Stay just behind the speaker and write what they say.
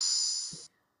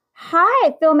Hi,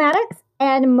 Filmatics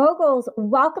and Moguls.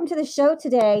 Welcome to the show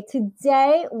today.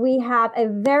 Today we have a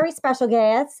very special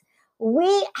guest.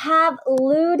 We have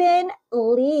Luden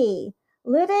Lee.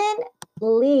 Luden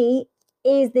Lee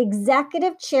is the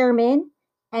executive chairman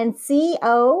and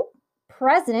CEO,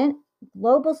 president,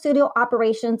 global studio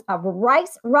operations of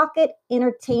Rice Rocket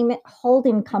Entertainment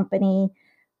Holding Company,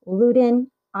 Luden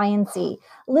Inc.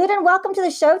 Luden, welcome to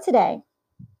the show today.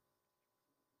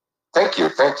 Thank you.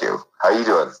 Thank you. How you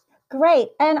doing? Great.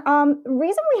 And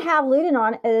reason we have Luden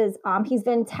on is he's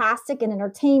fantastic in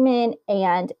entertainment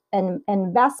and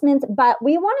investments, but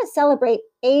we want to celebrate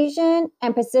Asian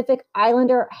and Pacific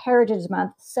Islander Heritage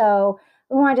Month. So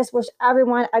we want to just wish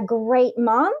everyone a great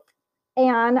month.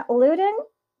 And Luden,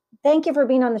 thank you for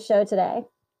being on the show today.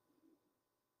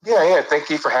 Yeah. Thank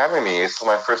you for having me. It's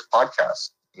my first podcast.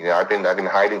 I've been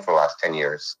hiding for the last 10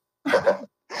 years.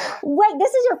 Wait,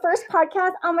 this is your first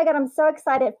podcast? Oh my God, I'm so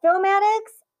excited.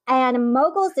 Filmatics and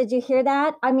Moguls, did you hear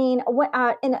that? I mean,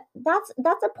 and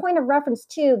that's a point of reference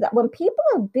too, that when people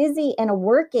are busy and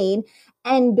working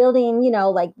and building,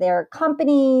 like their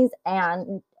companies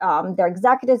and their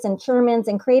executives and chairmans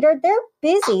and creators,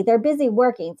 they're busy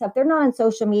working. So if they're not on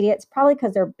social media, it's probably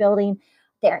because they're building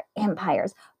their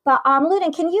empires. But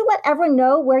Luden, can you let everyone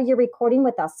know where you're recording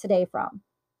with us today from?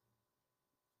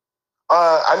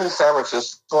 I'm in San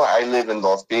Francisco. I live in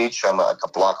North Beach. I'm like a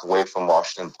block away from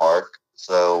Washington Park.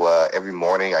 So every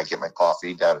morning I get my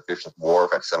coffee down at Fisher's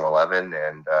Wharf at 7-Eleven,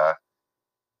 and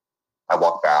I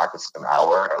walk back. It's an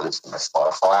hour. I listen to my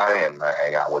Spotify, and I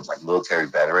hang out with like military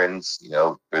veterans.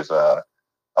 There's a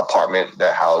apartment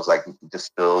that houses like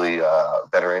disability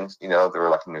veterans. They're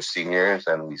like in their seniors,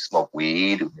 and we smoke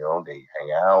weed. They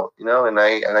hang out. And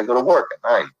I go to work at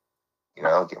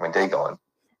 9. Get my day going.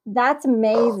 That's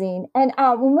amazing. And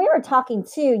when we were talking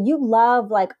too, you love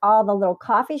like all the little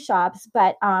coffee shops,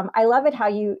 but I love it how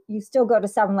you still go to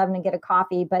 7-Eleven and get a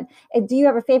coffee. But do you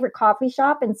have a favorite coffee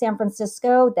shop in San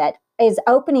Francisco that is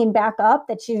opening back up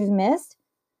that you've missed?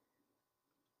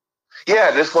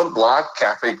 Yeah, this one block,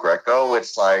 Cafe Greco.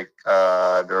 It's like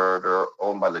they're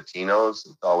owned by Latinos.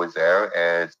 It's always there,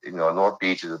 and North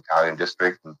Beach is an Italian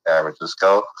district in San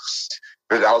Francisco.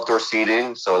 There's outdoor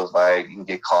seating, so it's like you can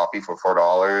get coffee for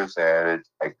 $4, and it's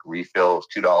like refills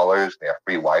 $2. They have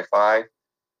free Wi-Fi.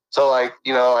 So I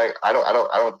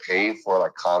don't pay for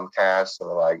like Comcast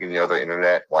or like any other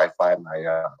internet Wi-Fi in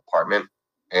my apartment,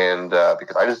 and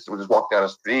because I just would just walk down the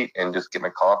street and just get my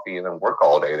coffee and then work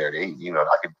all day there.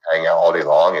 I could hang out all day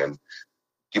long and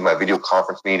do my video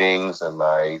conference meetings and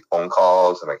my phone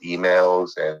calls and my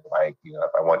emails, and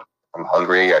if I'm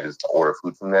hungry, I just order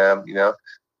food from them.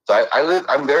 So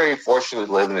I'm very fortunate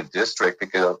to live in a district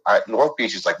because North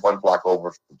Beach is like one block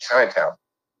over from Chinatown,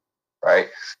 right?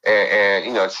 And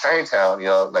Chinatown,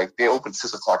 like they open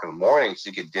 6 o'clock in the morning, so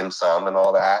you get dim sum and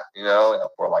all that,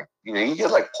 for like, you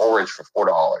get like porridge for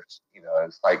 $4.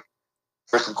 It's like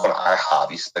versus going to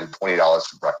IHOP, you spend $20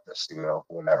 for breakfast,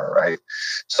 whatever, right?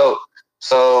 So,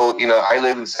 I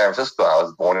live in San Francisco. I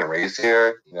was born and raised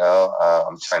here.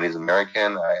 I'm Chinese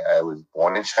American. I was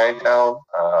born in Chinatown.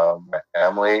 My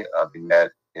family, we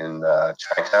met in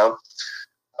Chinatown.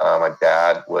 My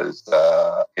dad was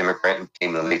immigrant and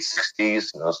came in the late 60s.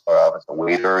 Started off as a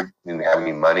waiter, didn't have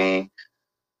any money.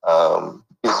 He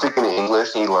was speaking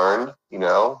English, and he learned, in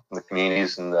the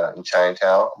communities in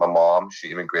Chinatown. My mom, she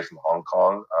immigrated from Hong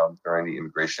Kong during the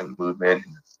immigration movement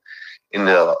in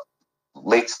the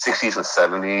late 60s and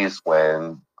 70s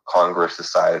when Congress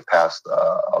decided to pass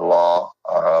a law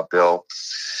bill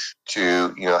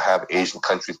to have Asian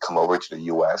countries come over to the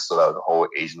U.S. So that was the whole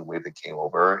Asian wave that came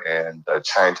over, and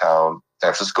Chinatown,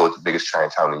 San Francisco is the biggest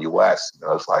Chinatown in the U.S.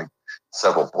 It's like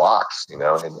several blocks, and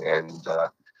the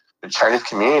Chinese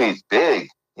community is big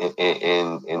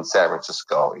in San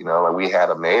Francisco. Like we had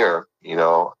a mayor,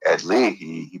 Ed Lee.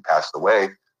 He passed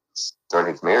away during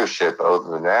his mayorship. But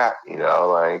other than that,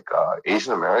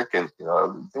 Asian Americans,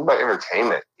 think about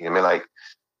entertainment. I mean, like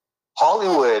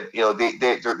Hollywood,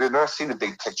 they're not seeing the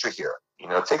big picture here.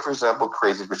 Take for example,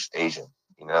 Crazy Rich Asian.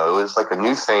 It was like a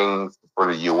new thing for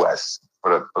the U.S.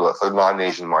 for the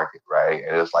non-Asian market, right?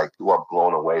 And it was like people are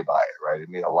blown away by it, right? It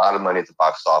made a lot of money at the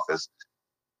box office,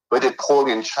 but did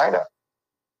poorly in China,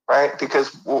 right?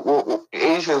 Because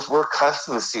Asians, we're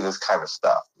accustomed to seeing this kind of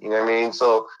stuff. You know what I mean?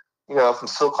 So, from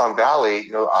Silicon Valley,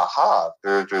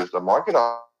 there's a market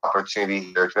opportunity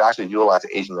here to actually utilize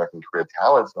Asian American creative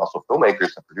talents and also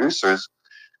filmmakers and producers.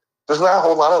 There's not a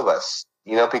whole lot of us,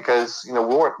 because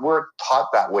we're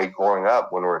taught that way growing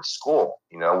up when we're at school.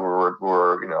 We're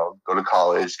go to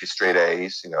college, get straight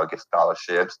A's, get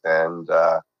scholarships, and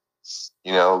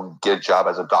get a job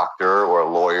as a doctor or a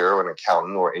lawyer or an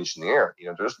accountant or engineer.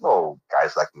 There's no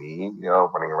guys like me,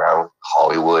 running around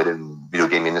Hollywood and video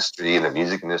game industry and the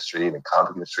music industry and the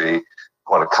comic industry,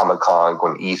 going to Comic-Con,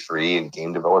 going to E3 and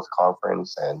Game Developers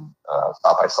Conference and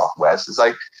South by Southwest. It's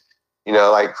like,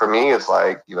 like for me, it's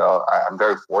like, I'm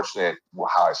very fortunate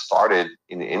how I started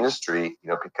in the industry,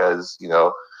 because,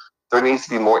 there needs to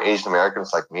be more Asian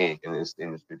Americans like me in this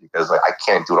industry, because like I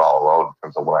can't do it all alone in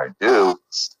terms of what I do,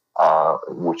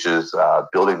 which is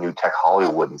building new tech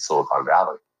Hollywood in Silicon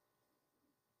Valley.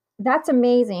 That's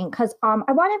amazing, because I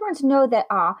want everyone to know that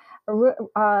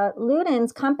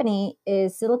Ludin's company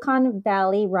is Silicon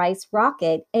Valley Rice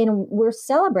Rocket, and we're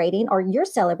celebrating, or you're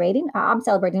celebrating, I'm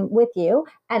celebrating with you,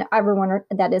 and everyone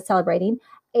that is celebrating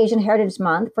Asian Heritage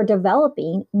Month for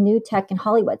developing new tech in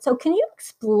Hollywood. So can you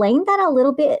explain that a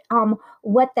little bit,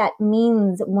 what that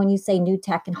means when you say new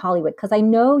tech in Hollywood? Because I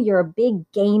know you're a big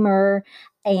gamer,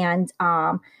 and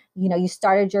you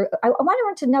started I want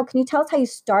everyone to know, can you tell us how you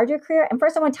started your career? And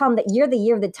first I want to tell them that you're the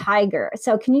year of the tiger.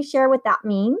 So can you share what that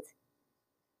means?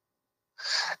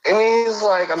 It means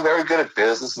like I'm very good at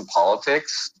business and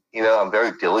politics. I'm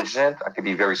very diligent. I can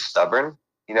be very stubborn.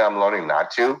 I'm learning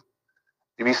not to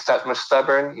be much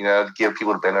stubborn, to give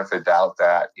people the benefit of the doubt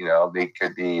that, they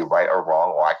could be right or wrong,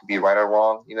 or I could be right or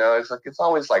wrong. It's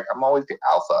always like, I'm always the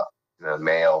alpha,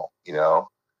 male,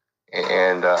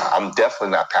 and I'm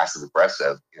definitely not passive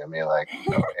aggressive. You know what I mean? Like,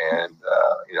 and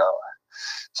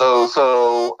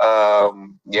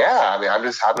yeah. I mean, I'm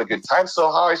just having a good time.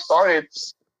 So how I started,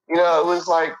 it was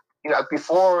like,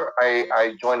 before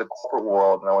I joined the corporate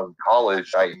world when I was in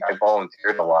college, I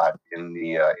volunteered a lot in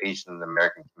the Asian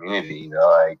American community.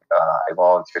 I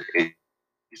volunteered at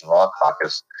Asian Law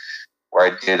Caucus, where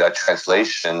I did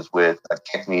translations with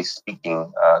Cantonese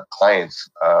speaking clients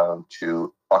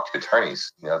to talk to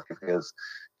attorneys, because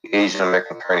the Asian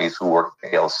American attorneys who worked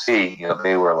at ALC,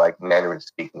 they were like Mandarin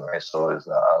speaking, right? So there's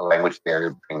a language barrier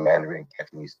between Mandarin and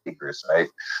Cantonese speakers, right?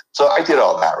 So I did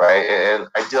all that, right? And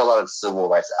I did a lot of civil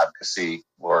rights advocacy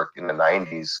work in the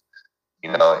 90s,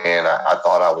 and I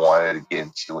thought I wanted to get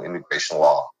into immigration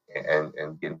law and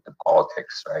get into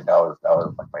politics, right? That was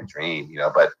like my dream,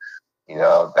 but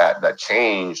that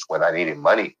changed when I needed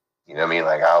money. You know what I mean?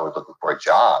 Like I was looking for a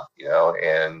job,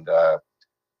 and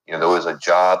there was a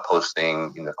job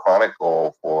posting in the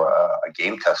Chronicle for a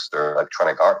game tester,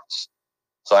 Electronic Arts.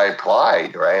 So I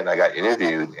applied, right? And I got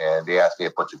interviewed, and they asked me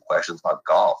a bunch of questions about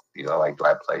golf. Like, do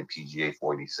I play PGA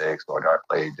 486, or do I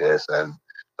play this? And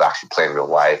do I actually play in real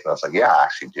life? And I was like, yeah, I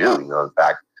actually do. In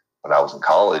fact, when I was in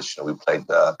college, we played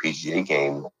the PGA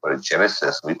game for the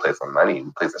Genesis. We played for money.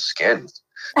 We played for skins.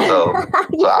 So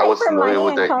I was familiar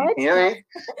with the,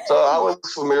 So I was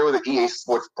familiar with the EA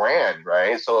Sports brand,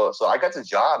 right? So I got the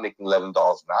job making $11 an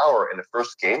hour, and the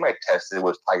first game I tested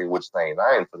was Tiger Woods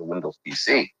 99 for the Windows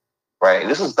PC, right? And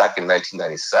this was back in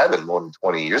 1997, more than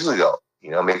 20 years ago.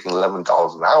 Making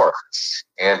 $11 an hour,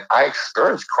 and I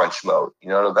experienced crunch mode.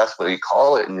 That's what we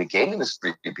call it in the game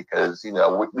industry, because we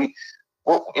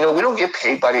don't get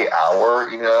paid by the hour.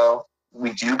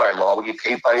 We do by law. We get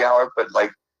paid by the hour, but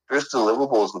like, there's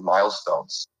deliverables with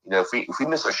milestones. If we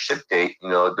miss a ship date,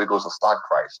 there goes the stock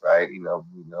price, right? We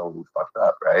fucked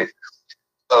up, right?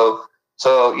 So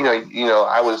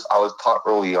I was taught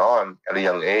early on at a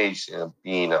young age,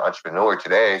 being an entrepreneur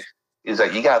today, is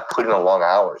that you got to put in a long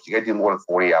hours. You got to do more than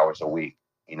 40 hours a week.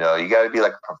 You got to be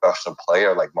like a professional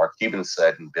player, like Mark Cuban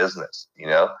said in business.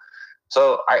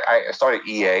 So I started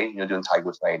EA, doing Tiger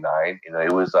Woods 99.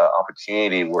 It was an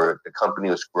opportunity where the company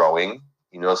was growing.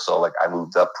 So like I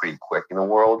moved up pretty quick in the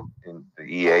world in the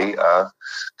EA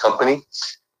company.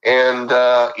 And,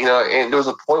 and there was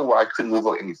a point where I couldn't move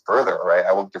up any further, right?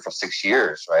 I worked there for 6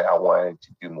 years, right? I wanted to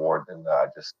do more than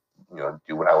just,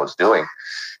 do what I was doing.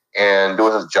 And there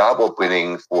was a job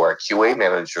opening for a QA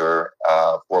manager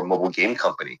for a mobile game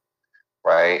company,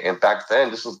 right? And back then,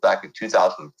 this was back in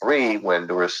 2003 when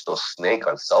there was still Snake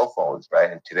on cell phones, right?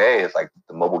 And today, it's like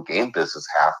the mobile game business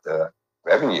half the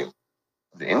revenue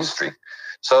of the industry.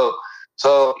 So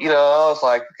I was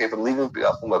like, okay, if I'm leaving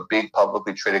from a big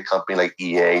publicly traded company like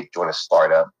EA, join a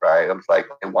startup, right? I'm like,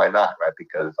 okay, why not, right?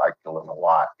 Because I can learn a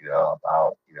lot,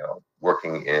 about,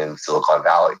 working in Silicon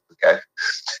Valley, okay?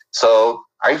 So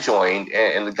I joined,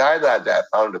 and the guy that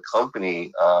founded the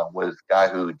company was a guy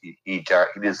who he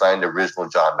designed the original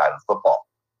John Madden football,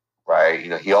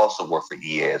 right? He also worked for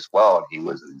EA as well, and he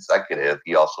was an executive.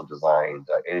 He also designed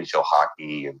NHL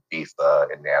hockey and FIFA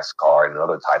and NASCAR and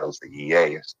other titles for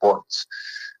EA sports.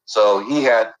 So he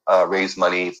had raised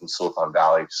money from Silicon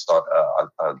Valley to start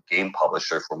a game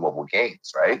publisher for mobile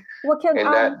games, right? Well, And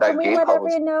can that we game let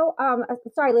publisher, everyone know?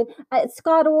 Sorry, Lynn, it's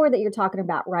Scott Orr that you're talking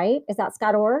about, right? Is that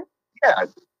Scott Orr? yeah,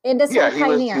 Industry he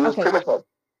pioneer. was Okay.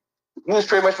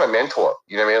 pretty much my mentor.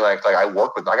 You know what I mean? Like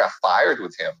I got fired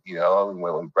with him. You know,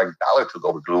 when Greg Ballard took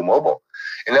over Glue Mobile,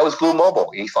 and that was Glue Mobile.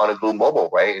 He founded Glue Mobile,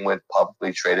 right, and went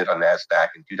publicly traded on Nasdaq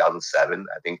in 2007.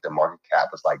 I think the market cap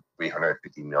was like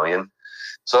 350 million.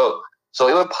 So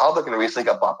it went public and recently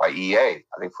got bought by EA.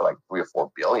 I think for like 3 or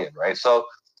 4 billion, right? So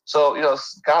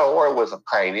Scott Orr was a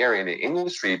pioneer in the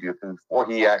industry because before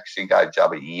he actually got a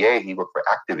job at EA, he worked for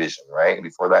Activision, right? And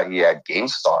before that, he had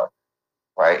GameStar,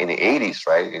 right, in the 80s,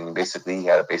 right? And basically he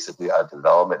had a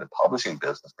development and publishing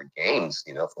business for games,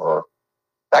 for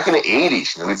back in the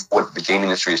 80s, before the game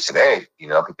industry is today,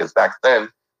 because back then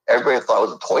everybody thought it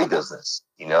was a toy business,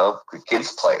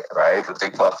 kids play it, right? But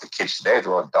think about the kids today,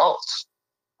 they're adults,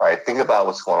 right? Think about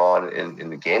what's going on in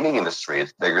the gaming industry.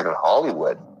 It's bigger than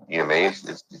Hollywood. You know what I mean?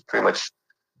 It's pretty much,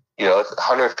 it's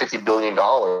 $150 billion.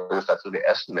 That's what they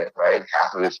estimate, right?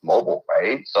 Half of it's mobile,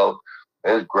 right? So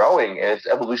it's growing, and it's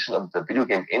evolution of the video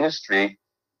game industry,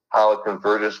 how it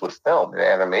converges with film and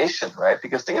animation, right?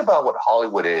 Because think about what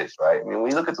Hollywood is, right? I mean,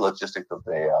 we look at the logistics of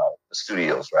the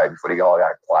studios, right? Before they all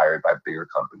got acquired by bigger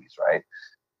companies, right?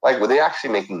 Like, were they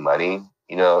actually making money?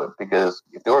 Because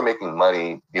if they were making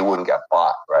money, they wouldn't get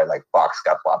bought, right? Like Fox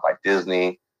got bought by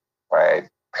Disney, right?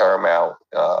 Paramount,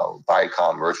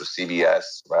 Viacom merged with CBS,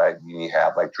 right? You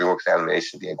have like DreamWorks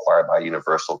Animation being acquired by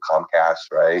Universal, Comcast,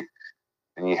 right?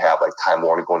 And you have like Time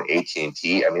Warner going to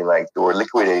AT&T. I mean, like they were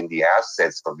liquidating the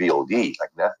assets for VOD,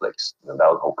 like Netflix. That was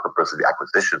the whole purpose of the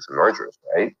acquisitions and mergers,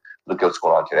 right? Look at what's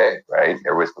going on today, right?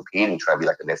 Everybody's competing, trying to be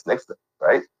like the next Netflix,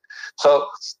 right? So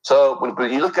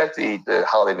when you look at the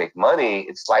how they make money,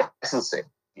 it's licensing.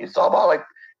 It's all about like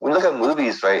when you look at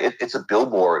movies, right? It's a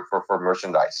billboard for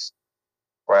merchandise,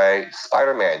 right?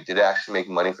 Spider-Man, did it actually make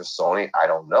money for Sony? I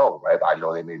don't know, right? But I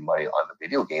know they made money on the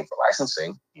video game for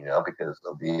licensing, because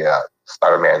of the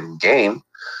Spider-Man game,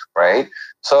 right?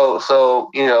 So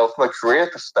from a career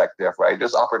perspective, right,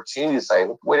 there's opportunities to say,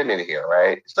 wait a minute here,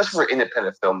 right? Especially for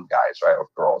independent film guys, right, or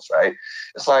girls, right?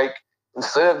 It's like,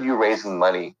 instead of you raising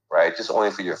money, right, just only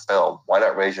for your film, why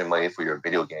not raise your money for your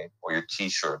video game or your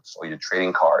T-shirts or your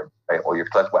trading card, right, or your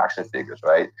collectible action figures,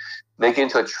 right? Make it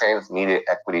into a transmedia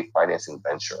equity financing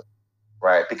venture,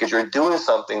 right? Because you're doing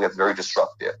something that's very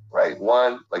disruptive, right?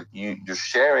 One, like you're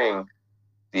sharing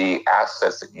the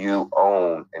assets that you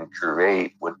own and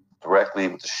create directly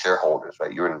with the shareholders,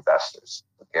 right? Your investors.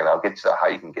 Okay, and I'll get to how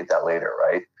you can get that later,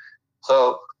 right?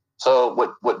 So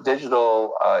what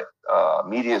digital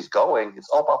media is going, it's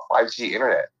all about 5G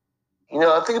internet.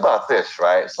 Think about this,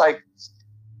 right? It's like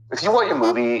if you want your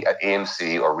movie at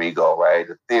AMC or Regal, right,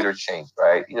 the theater chains,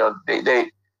 right?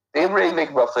 They really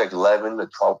make roughly like $11 to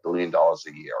 $12 billion a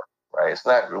year, right? It's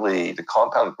not really the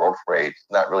compound growth rate. It's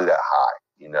not really that high.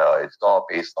 It's all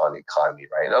based on the economy,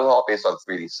 right? And it's all based on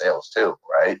 3D sales too,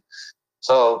 right?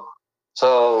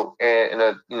 And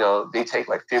they take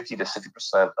like 50 to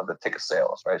 60% of the ticket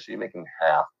sales, right? So you're making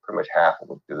pretty much half of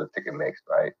what the ticket makes,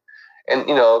 right? And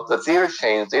the theater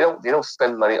chains, they don't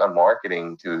spend money on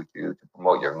marketing to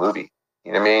promote your movie.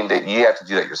 You know what I mean? You have to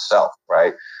do that yourself,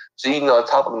 right? So on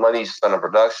top of the money you spend on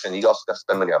production, you also got to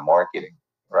spend money on marketing,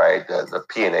 right? The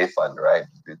P&A fund, right?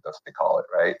 That's what they call it,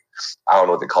 right? I don't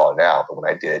know what they call it now, but when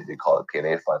I did, they call it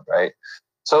P&A fund, right?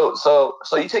 So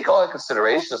you take all that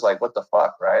considerations, like what the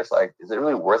fuck, right? It's like, is it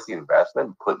really worth the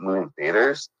investment? Put movie in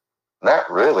theaters? Not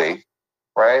really,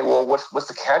 right? Well, what's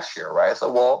the catch here, right?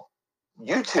 So, well,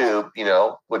 YouTube,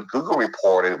 what Google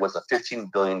reported was a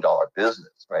 $15 billion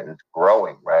business, right? And it's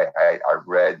growing, right? I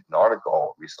read an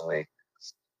article recently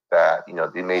that,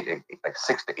 they made like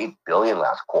 6 to 8 billion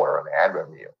last quarter on ad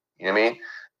revenue. You know what I mean?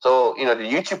 So, the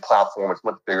YouTube platform is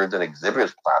much bigger than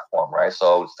Exhibitors platform, right?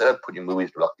 So instead of putting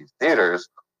movies directly in theaters,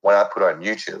 why not put it on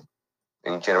YouTube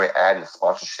and generate ad and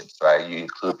sponsorships, right? You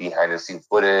include behind the scene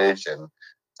footage and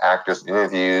actors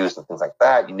interviews and things like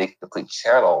that. You make a complete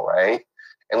channel, right?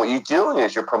 And what you're doing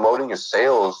is you're promoting your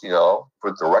sales, for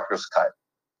the director's cut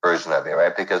version of it,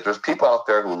 right? Because there's people out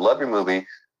there who love your movie,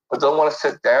 but don't want to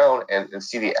sit down and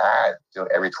see the ad,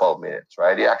 every 12 minutes,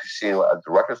 right? They actually see a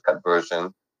director's cut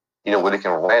version, where they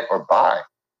can rent or buy.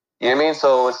 You know what I mean?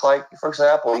 So it's like, for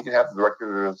example, you can have the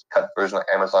director's cut version on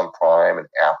Amazon Prime and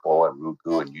Apple and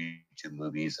Roku and YouTube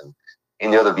Movies and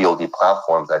any other VOD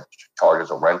platforms that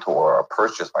charges a rental or a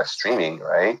purchase by streaming,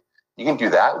 right? You can do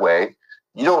that way.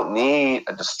 You don't need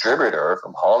a distributor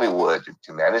from Hollywood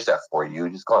to manage that for you.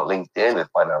 You just go on LinkedIn and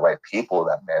find the right people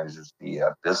that manages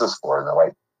the business for the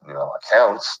right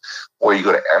accounts, or you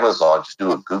go to Amazon, just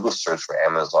do a Google search for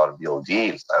Amazon VOD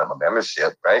and sign up a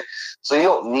membership, right? So you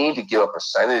don't need to give a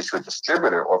percentage to a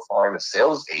distributor or find a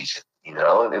sales agent, and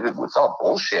it's all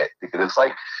bullshit, because it's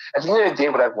like, at the end of the day,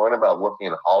 what I've learned about working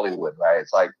in Hollywood, right?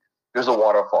 It's like, there's a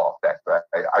waterfall effect, right?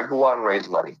 I go out and raise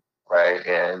money, right?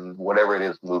 And whatever it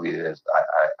is, movie it is,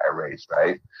 I raise,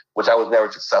 right? Which I was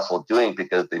never successful doing,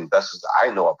 because the investors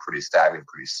I know are pretty savvy and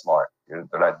pretty smart. They're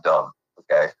not dumb,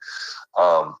 okay?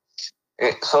 Um,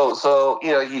 so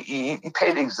you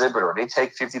pay the exhibitor. They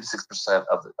take 50 to 6%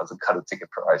 of the cut of ticket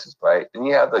prices, right? Then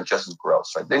you have the adjusted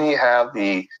gross, right? Then you have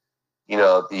the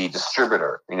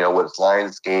distributor, whether it's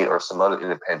Lionsgate or some other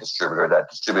independent distributor that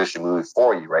distributes your movie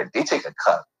for you, right? They take a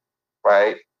cut,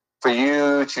 right? For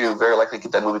you to very likely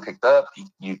get that movie picked up,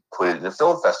 you put it in a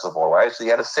film festival, right? So you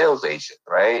had a sales agent,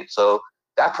 right? So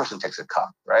that person takes a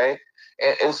cut, right?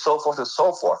 And so forth and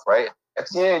so forth, right? At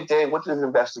the end of the day, what does an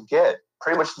investor get?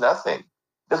 Pretty much nothing.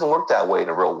 It doesn't work that way in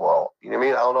the real world. You know what I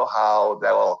mean? I don't know how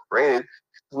that all created.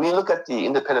 When you look at the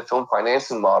independent film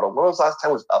financing model, when was the last time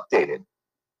it was updated?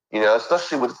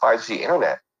 Especially with 5G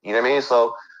internet. You know what I mean?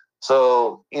 So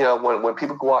when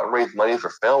people go out and raise money for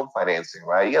film financing,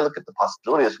 right? You gotta look at the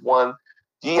possibilities. One,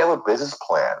 do you have a business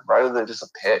plan rather than just a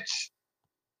pitch?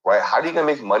 Right? How are you gonna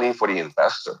make money for the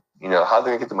investor? How are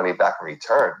they gonna get the money back in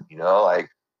return? Like,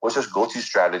 what's your go-to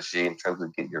strategy in terms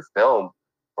of getting your film,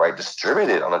 right,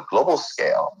 distributed on a global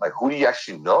scale? Like, who do you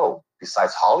actually know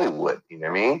besides Hollywood? You know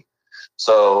what I mean?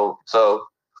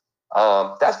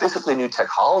 That's basically new tech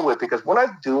Hollywood, because we're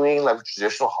not doing like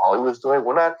traditional Hollywood's doing.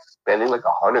 We're not spending like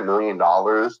 $100 million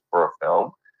for a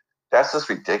film. That's just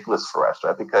ridiculous for us,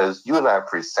 right? Because you and I are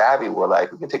pretty savvy. We're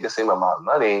like, we can take the same amount of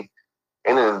money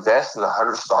and invest in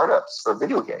 100 startups for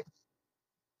video games.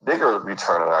 Bigger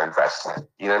return on our investment.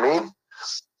 You know what I mean?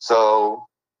 So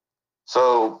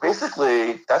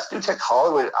basically, that's new tech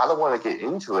Hollywood. I don't want to get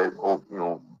into it, or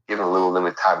given a little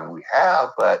limited time we have,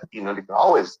 but they can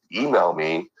always email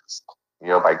me,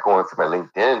 by going through my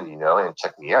LinkedIn, and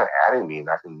check me out, adding me, and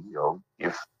I can,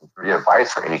 give free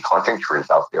advice for any content creators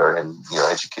out there, and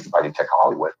educate about new tech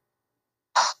Hollywood.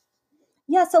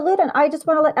 Yeah, so Ludin, I just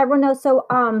want to let everyone know. So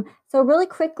really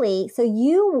quickly, so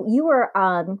you were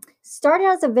started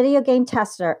as a video game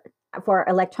tester for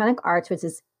Electronic Arts, which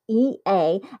is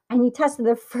EA, and you tested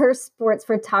the first sports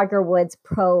for Tiger Woods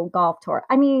Pro Golf Tour.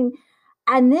 I mean,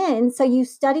 and then so you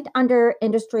studied under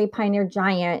industry pioneer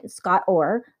giant Scott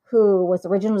Orr, who was the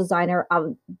original designer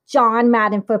of John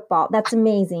Madden Football. That's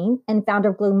amazing, and founder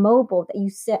of Glue Mobile that you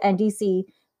said, and D2C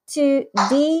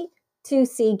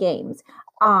games.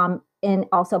 And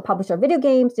also publisher of video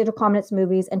games, digital comics,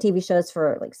 movies, and TV shows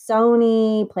for like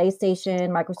Sony, PlayStation,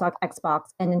 Microsoft,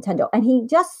 Xbox, and Nintendo. And he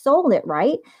just sold it,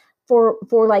 right? For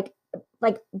like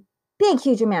big,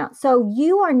 huge amount. So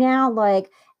you are now like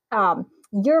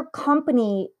your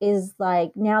company is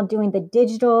like now doing the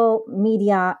digital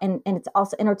media, and it's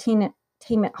also entertainment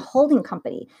holding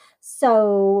company.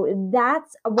 So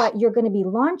that's what you're going to be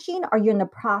launching, or you're in the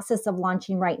process of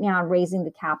launching right now and raising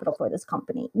the capital for this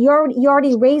company. You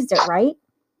already raised it, right?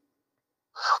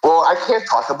 Well, I can't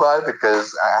talk about it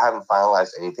because I haven't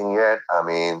finalized anything yet. I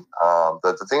mean,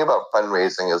 the thing about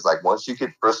fundraising is like, once you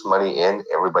get first money in,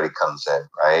 everybody comes in,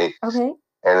 right? Okay.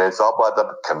 And it's all about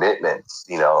the commitments,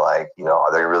 are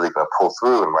they really going to pull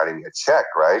through and writing me a check,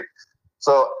 right?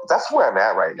 So that's where I'm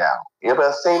at right now. But at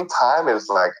the same time, it's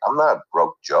like, I'm not a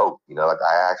broke joke, like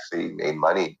I actually made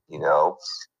money, and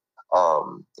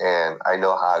I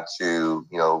know how to,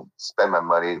 spend my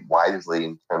money wisely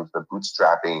in terms of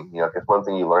bootstrapping, because one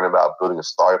thing you learn about building a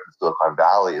startup in Silicon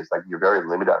Valley is like, you're very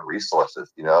limited on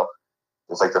resources,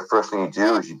 It's like the first thing you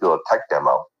do is you build a tech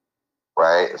demo,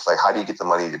 right? It's like, how do you get the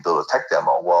money to build a tech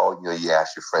demo? Well, you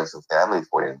ask your friends and family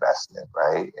for the investment,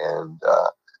 right? And,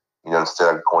 instead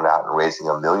of going out and raising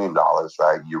 $1 million,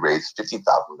 right, you raise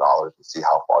 $50,000 and see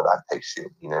how far that takes you.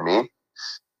 You know what I mean?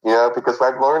 Because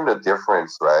I've learned the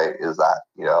difference, right, is that,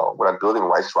 when I'm building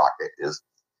Rice Rocket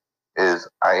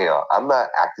I'm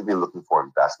not actively looking for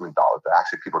investment dollars, but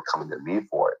actually people are coming to me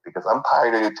for it, because I'm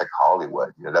pioneering tech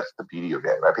Hollywood. That's the beauty of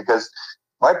it, right? Because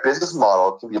my business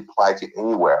model can be applied to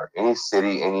anywhere, any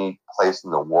city, any place in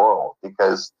the world,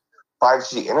 because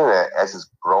 5G internet, as it's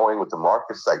growing with the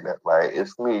market segment, right,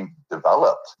 it's going to be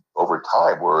developed over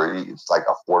time where it's like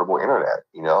affordable internet,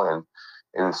 and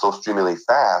it's so extremely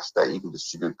fast that you can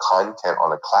distribute content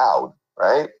on a cloud,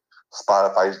 right?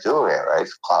 Spotify's doing it, right?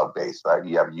 It's cloud-based, right?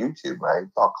 You have YouTube, right?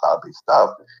 It's all cloud-based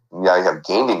stuff. Now you have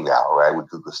gaming now, right, with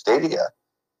Google Stadia.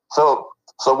 So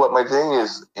what my thing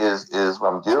is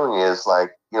what I'm doing is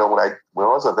like, when I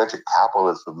was a venture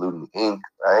capitalist with Ludin Inc.,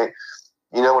 right?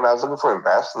 When I was looking for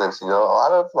investments, a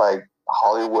lot of like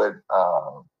Hollywood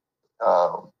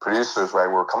producers, right,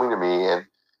 were coming to me, and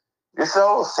it's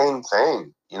all the same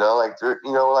thing, like they're,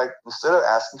 like instead of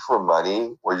asking for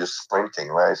money where you're sprinting,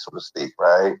 right, so to speak,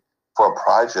 right, for a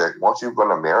project, once you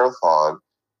run a marathon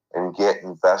and get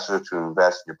investors to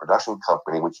invest in your production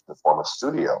company, which can form a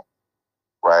studio,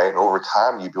 right, and over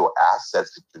time you build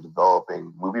assets that you're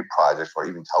developing movie projects or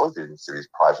even television series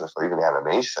projects or even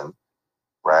animation,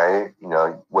 right?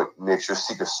 What makes your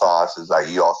secret sauce is that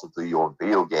you also do your own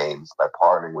video games by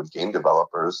partnering with game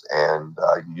developers, and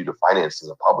you do the financing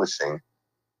and publishing,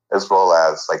 as well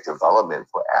as like development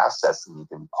for assets. And you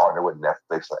can partner with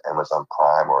Netflix or Amazon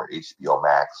Prime or HBO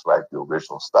Max, right? The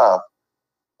original stuff,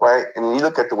 right? And you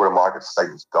look at where the market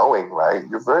segment's going, right?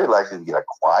 You're very likely to get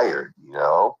acquired,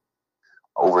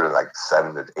 over like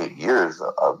 7 to 8 years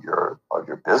of your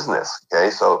business. Okay,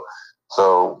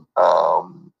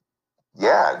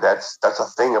 yeah, that's a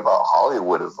thing about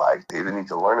Hollywood, is like they need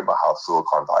to learn about how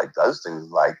Silicon Valley does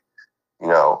things. Like,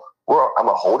 I'm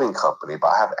a holding company, but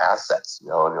I have assets.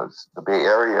 The Bay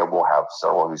Area will have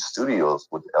several new studios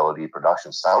with LED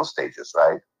production sound stages,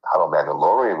 right? How The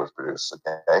Mandalorian was produced.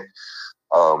 Okay,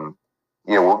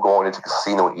 we're going into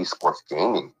casino and esports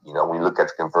gaming. When you look at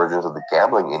the convergence of the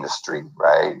gambling industry,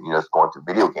 right? It's going to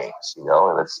video games.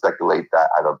 And let's speculate that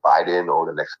either Biden or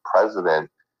the next president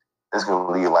is going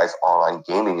to legalize online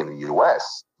gaming in the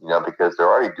U.S. Because they're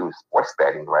already doing sports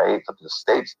betting, right? It's up to the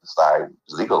states to decide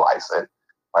to legalize it.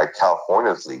 Like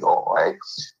California's legal, right?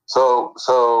 So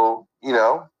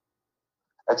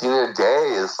at the end of the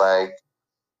day, it's like,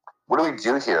 what do we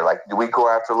do here? Like, do we go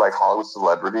after like Hollywood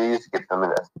celebrities to get them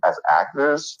in as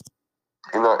actors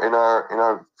in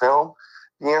our film?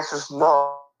 The answer is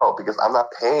no, because I'm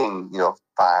not paying $5,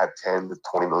 $10 to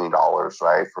 $20 million,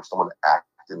 right, for someone to act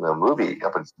in a movie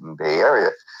up in the Bay Area.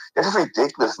 It's just a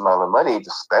ridiculous amount of money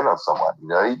to spend on someone.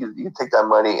 You can take that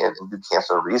money and do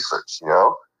cancer research.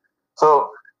 So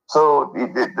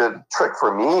the trick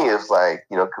for me is like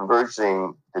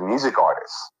converging the music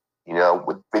artists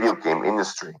with video game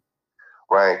industry,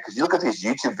 right? Because you look at these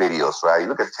YouTube videos, right? You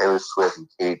look at Taylor Swift and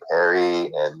Katy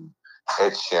Perry and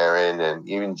Ed Sheeran and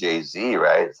even Jay-Z,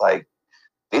 right? It's like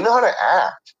they know how to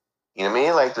act. You know what I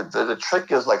mean? Like the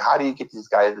trick is like, how do you get these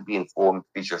guys to be in full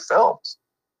feature films,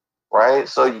 right?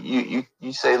 So you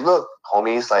say, look,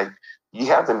 homies, like you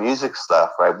have the music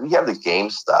stuff, right? We have the game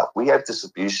stuff. We have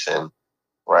distribution,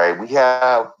 right? We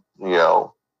have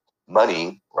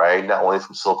money, right? Not only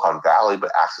from Silicon Valley,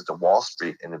 but access to Wall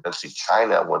Street and eventually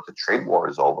China once the trade war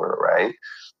is over, right?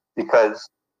 Because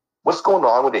what's going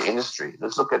on with the industry?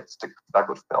 Let's look at back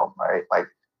with film, right? Like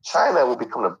China will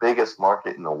become the biggest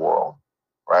market in the world,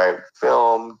 right?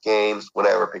 Film, games,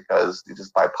 whatever, because it's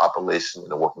just by population in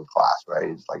the working class, right?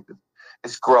 It's like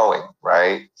it's growing,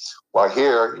 right? While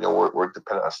here, we're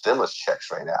dependent on stimulus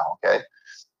checks right now. Okay,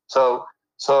 so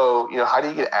how do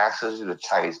you get access to the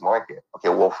Chinese market? Okay,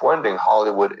 well, for one thing,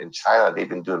 Hollywood and China, they've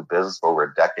been doing business for over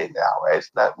a decade now, right?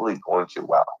 It's not really going too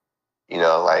well.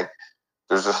 Like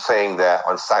there's just saying that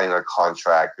on signing a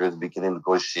contract, there's a beginning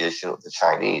negotiation with the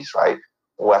Chinese, right?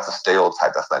 Well, that's a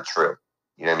stereotype. That's not true.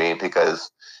 You know what I mean? Because,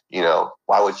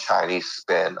 why would Chinese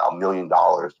spend $1 million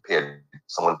to pay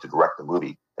someone to direct a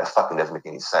movie? That fucking doesn't make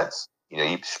any sense. You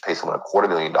should pay someone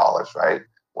 $250,000, right?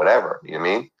 Whatever. You know what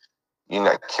I mean? You're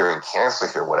not curing cancer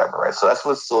here, whatever, right? So that's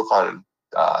what Silicon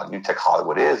New Tech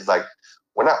Hollywood is. Like,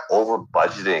 we're not over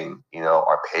budgeting,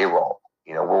 our payroll.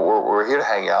 We're here to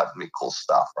hang out and make cool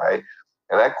stuff, right?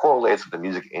 And that correlates with the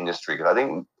music industry, because I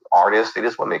think artists, they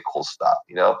just want to make cool stuff,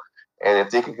 And if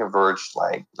they can converge,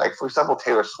 like for example,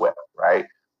 Taylor Swift, right?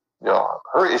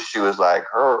 Her issue is like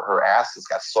her assets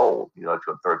got sold, to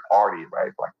a third party,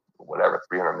 right? Like whatever,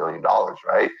 $300 million,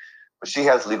 right? But she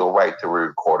has legal right to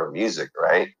record her music,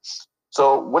 right?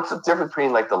 So what's the difference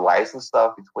between like the license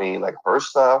stuff between like her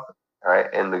stuff, right,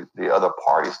 and the other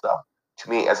party stuff? To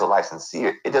me, as a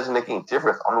licensee, it doesn't make any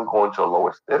difference. I'm going to a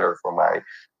lowest bidder for my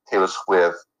Taylor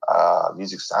Swift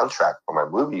music soundtrack for my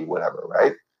movie, whatever,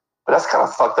 right? But that's kind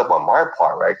of fucked up on my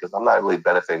part, right? Because I'm not really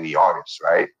benefiting the artist,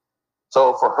 right?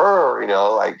 So for her,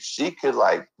 like she could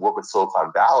like work with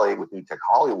Silicon Valley, with New Tech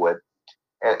Hollywood,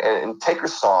 and take her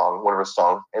song, one of her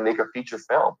songs, and make a feature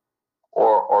film,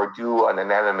 or do an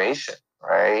animation,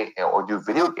 right? Or do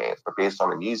video games, but based on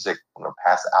the music from her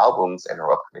past albums and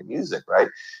her upcoming music, right?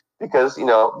 Because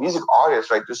music artists,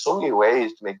 right? There's so many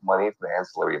ways to make money from the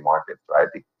ancillary markets, right?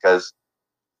 Because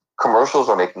commercials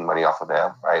are making money off of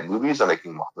them, right? Movies are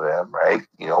making money off of them, right?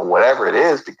 Whatever it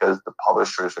is, because the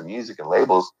publishers of music and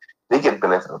labels, they get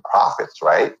benefit of profits,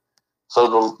 right?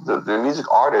 So the music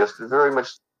artists, they very much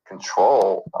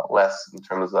control less in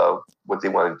terms of what they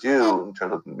want to do in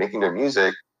terms of making their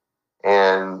music,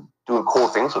 and doing cool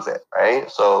things with it,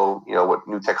 right? So, what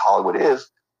New Tech Hollywood is,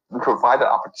 we provide the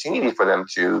opportunity for them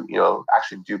to,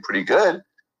 actually do pretty good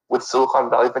with Silicon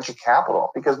Valley venture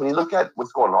capital. Because when you look at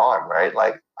what's going on, right?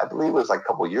 Like, I believe it was like a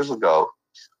couple of years ago,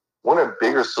 one of the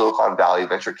bigger Silicon Valley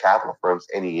venture capital firms,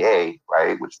 NEA,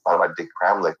 right, which is founded by Dick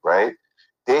Kramlich, right?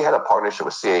 They had a partnership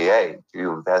with CAA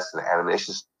to invest in an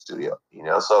animation studio, I'm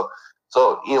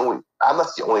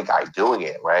not the only guy doing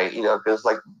it, right? Because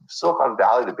like Silicon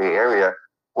Valley, the Bay Area,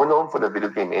 we're known for the video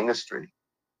game industry,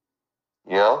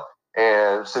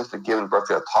 and since the giving birth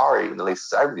to Atari in the late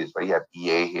 70s, right, you have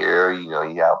EA here, you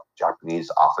have Japanese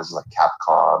offices like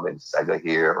Capcom and Sega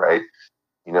here, right?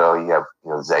 You have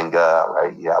Zynga,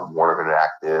 right? You have Warner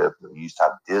Interactive. You used to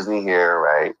have Disney here,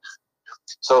 right?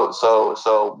 So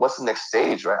what's the next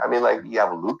stage, right? I mean, like you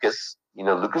have Lucas,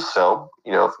 Lucasfilm,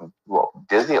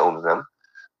 Disney owns them,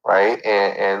 right?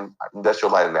 And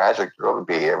Industrial Light and Magic, they're over the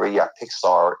Bay Area. You have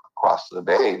Pixar across the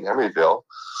Bay in Emeryville.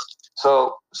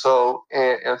 So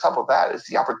and on top of that is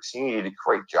the opportunity to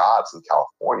create jobs in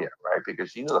California, right?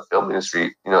 Because the film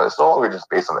industry, it's no longer just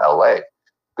based on LA,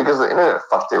 because the internet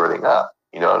fucked everything up,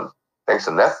 thanks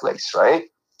to Netflix, right?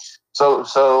 So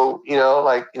now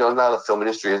the film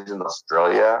industry is in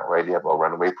Australia, right? You have a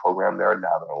runaway program there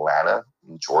now in Atlanta,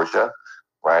 in Georgia,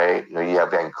 right? You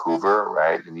have Vancouver,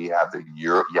 right? And you have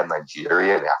Europe, you have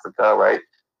Nigeria and Africa, right?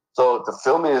 So the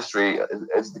film industry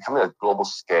is becoming a global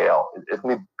scale. It's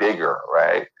going to be bigger,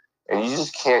 right? And you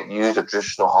just can't use a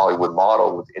traditional Hollywood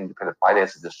model with independent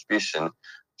finance and distribution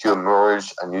to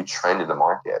emerge a new trend in the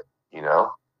market,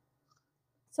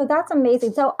 So that's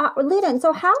amazing. So, Ludin,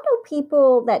 so how do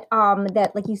people that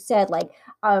like you said, like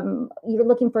you're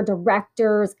looking for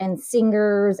directors and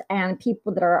singers and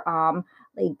people that are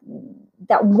like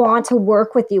that want to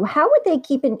work with you? How would they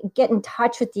get in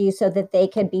touch with you so that they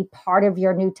can be part of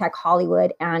your New Tech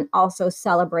Hollywood and also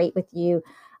celebrate with you?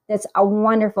 That's a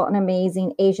wonderful and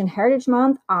amazing Asian Heritage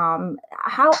Month.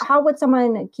 How would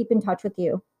someone keep in touch with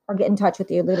you or get in touch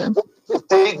with you, Ludin?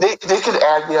 They could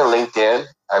add me on LinkedIn.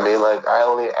 I mean, like I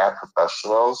only add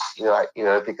professionals,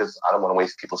 because I don't want to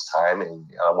waste people's time and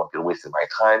I don't want people wasting my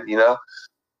time,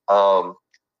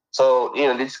 So,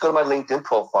 they just go to my LinkedIn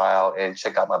profile and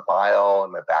check out my bio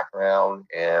and my background.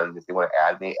 And if they want to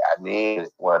add me, add me. And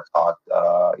if you want to talk,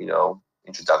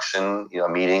 introduction,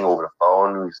 meeting over the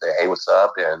phone, we say, hey, what's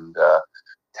up? And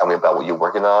tell me about what you're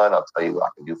working on. I'll tell you what I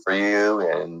can do for you.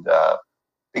 And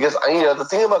because,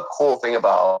 the cool thing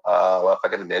about what I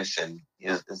forgot to mention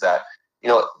is that,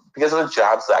 because of the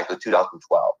Jobs Act of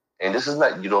 2012, and this is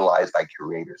not utilized by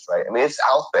curators, right? I mean, it's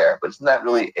out there, but it's not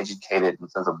really educated in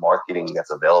terms of marketing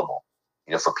that's available,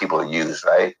 for people to use,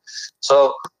 right?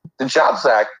 So the Jobs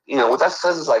Act, what that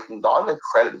says is like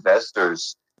non-accredited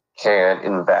investors can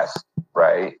invest,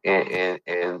 right, in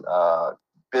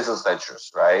business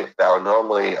ventures, right, that are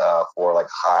normally for like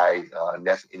high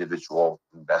net individual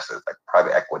investors, like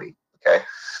private equity, okay?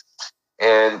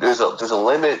 And there's a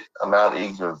limit amount that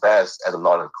you can invest as a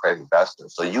non-accredited investor.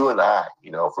 So you and I,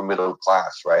 for middle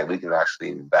class, right, we can actually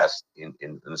invest in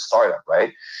a startup,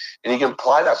 right? And you can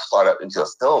apply that startup into a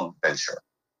film venture,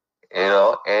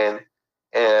 and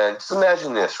just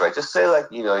imagine this, right? Just say like,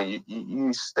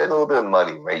 you spend a little bit of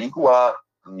money, right? You go out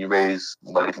and you raise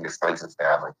money from your friends and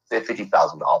family, say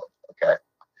 $50,000, okay?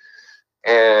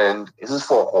 And this is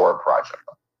for a horror project.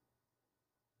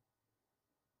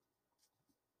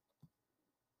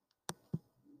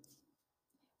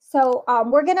 So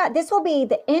this will be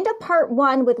the end of part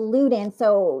 1 with Ludin.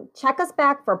 So check us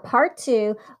back for part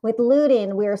 2 with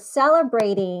Ludin. We're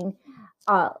celebrating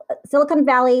Silicon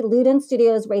Valley Ludin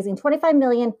Studios raising $25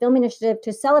 million film initiative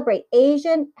to celebrate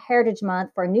Asian Heritage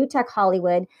Month for New Tech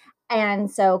Hollywood. And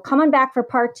so coming back for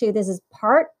part 2, this is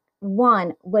part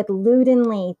 1 with Ludin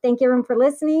Lee. Thank you everyone for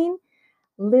listening.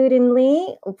 Ludin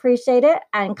Lee, appreciate it.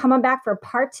 And coming back for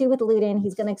part 2 with Ludin,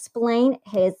 he's going to explain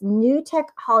his New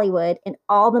Tech Hollywood and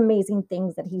all the amazing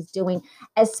things that he's doing,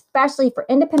 especially for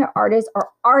independent artists or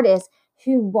artists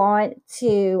who want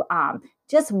to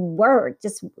just work,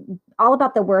 just all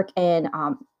about the work and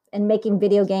making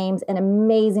video games and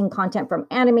amazing content from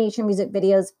animation, music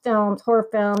videos, films, horror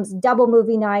films, double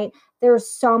movie night. There's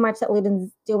so much that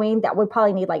Ludin's doing that would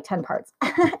probably need like 10 parts.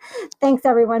 Thanks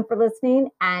everyone for listening,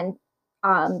 and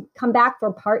come back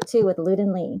for part 2 with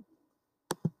Ludin Lee.